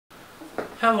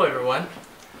Hello everyone.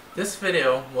 This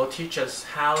video will teach us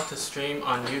how to stream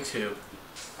on YouTube.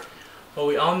 Well,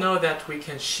 we all know that we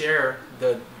can share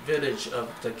the footage of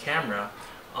the camera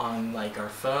on like our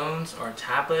phones or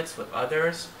tablets with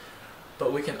others,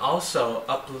 but we can also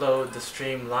upload the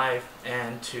stream live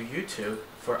and to YouTube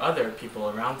for other people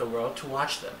around the world to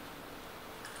watch them.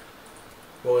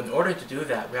 Well, in order to do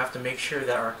that, we have to make sure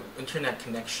that our internet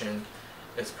connection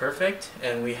is perfect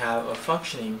and we have a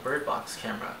functioning bird box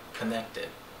camera connected.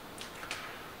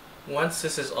 Once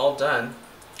this is all done,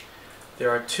 there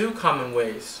are two common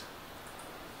ways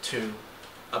to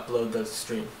upload the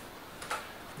stream.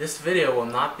 This video will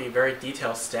not be very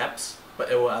detailed steps,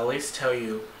 but it will at least tell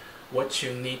you what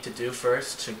you need to do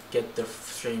first to get the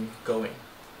stream going.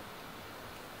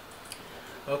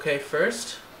 Okay,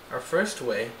 our first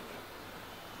way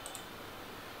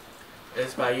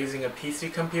is by using a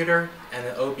PC computer and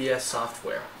an OBS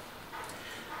software.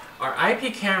 Our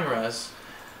IP cameras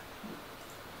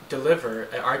deliver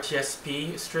an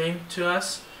RTSP stream to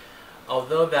us.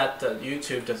 Although that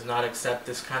YouTube does not accept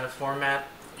this kind of format,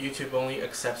 YouTube only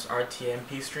accepts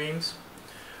RTMP streams.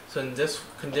 So in this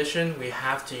condition, we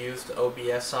have to use the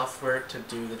OBS software to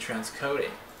do the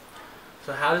transcoding.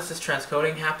 So how does this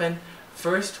transcoding happen?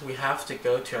 First, we have to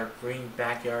go to our green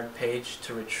backyard page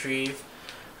to retrieve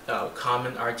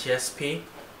common RTSP.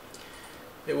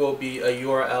 It will be a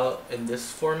URL in this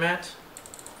format.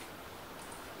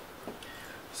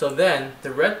 So then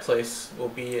the red place will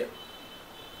be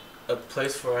a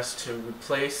place for us to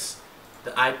replace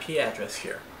the IP address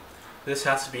here. This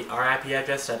has to be our IP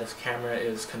address that this camera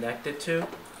is connected to.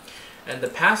 And the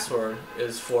password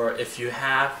is for if you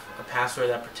have a password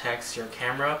that protects your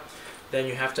camera, then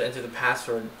you have to enter the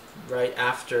password right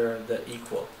after the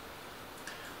equal.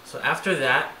 So after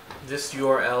that, this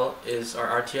URL is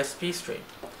our RTSP stream.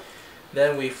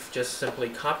 Then we just simply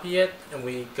copy it and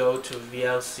we go to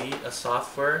VLC, a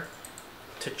software,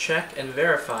 to check and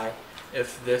verify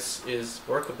if this is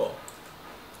workable.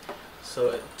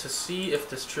 So to see if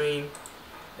the stream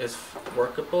is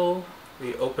workable,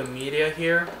 we open media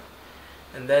here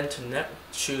and then to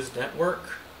choose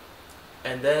network,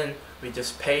 and then we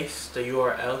just paste the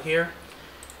URL here,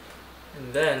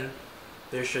 and then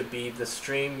there should be the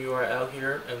stream URL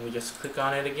here, and we just click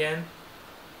on it again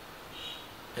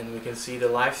and we can see the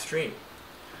live stream.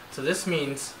 So this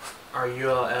means our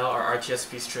URL, our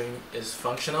RTSP stream is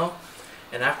functional,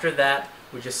 and after that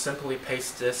we just simply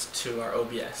paste this to our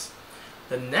OBS.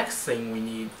 The next thing we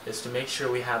need is to make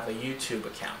sure we have a YouTube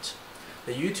account.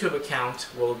 The YouTube account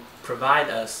will provide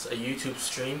us a YouTube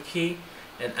stream key,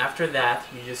 and after that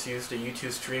you just use the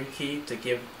YouTube stream key to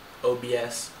give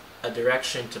OBS a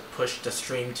direction to push the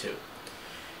stream to.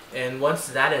 And once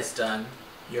that is done,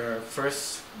 your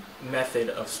first method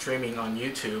of streaming on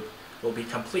YouTube will be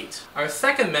complete. Our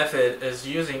second method is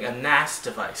using a NAS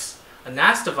device. A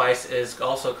NAS device is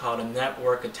also called a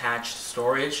network attached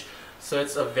storage. So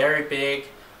it's a very big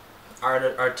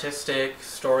artistic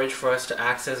storage for us to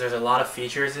access. There's a lot of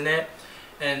features in it.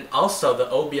 And also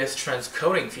the OBS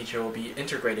transcoding feature will be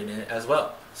integrated in it as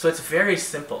well. So it's very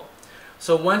simple.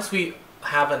 So once we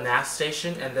have a NAS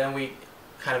station and then we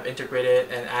kind of integrated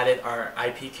it and added our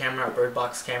IP camera, our bird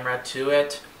box camera to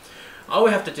it, all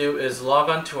we have to do is log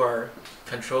on to our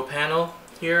control panel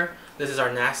here. This is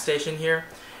our NAS station here,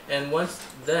 and once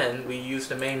then we use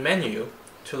the main menu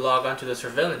to log on to the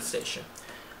surveillance station.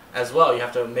 As well, you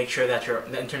have to make sure that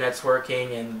the internet's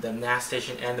working and the NAS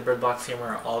station and the bird box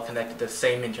camera are all connected to the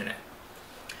same internet.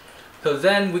 So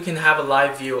then we can have a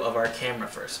live view of our camera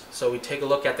first. So we take a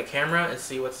look at the camera and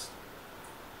see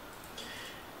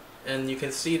and you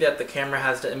can see that the camera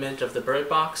has the image of the bird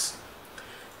box.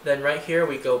 Then right here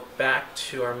we go back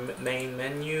to our main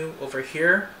menu over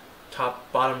here,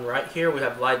 bottom right here we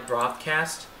have live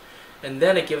broadcast, and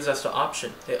then it gives us the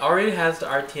option. It already has the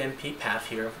RTMP path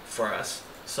here for us,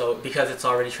 so because it's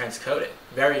already transcoded,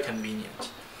 very convenient.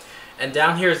 And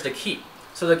down here is the key.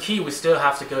 So the key, we still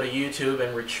have to go to YouTube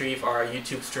and retrieve our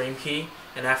YouTube stream key,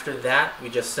 and after that we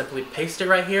just simply paste it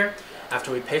right here. After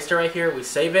we paste it right here, we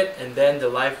save it, and then the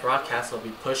live broadcast will be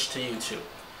pushed to YouTube.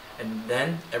 And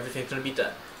then everything's going to be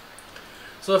done.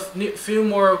 So a few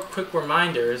more quick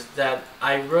reminders that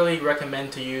I really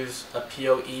recommend to use a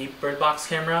PoE bird box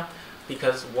camera,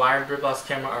 because wired bird box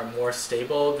camera are more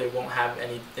stable. They won't have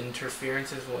any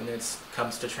interferences when it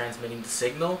comes to transmitting the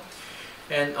signal.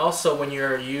 And also when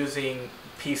you're using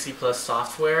PC Plus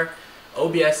software,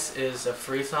 OBS is a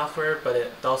free software, but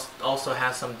it also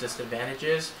has some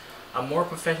disadvantages. A more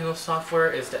professional software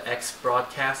is the X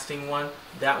Broadcasting one.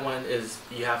 That one is,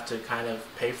 you have to kind of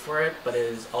pay for it, but it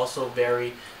is also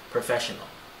very professional.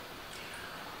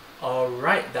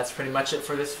 Alright, that's pretty much it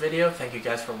for this video. Thank you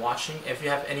guys for watching. If you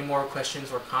have any more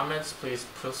questions or comments, please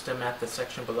post them at the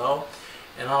section below.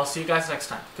 And I'll see you guys next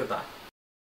time. Goodbye.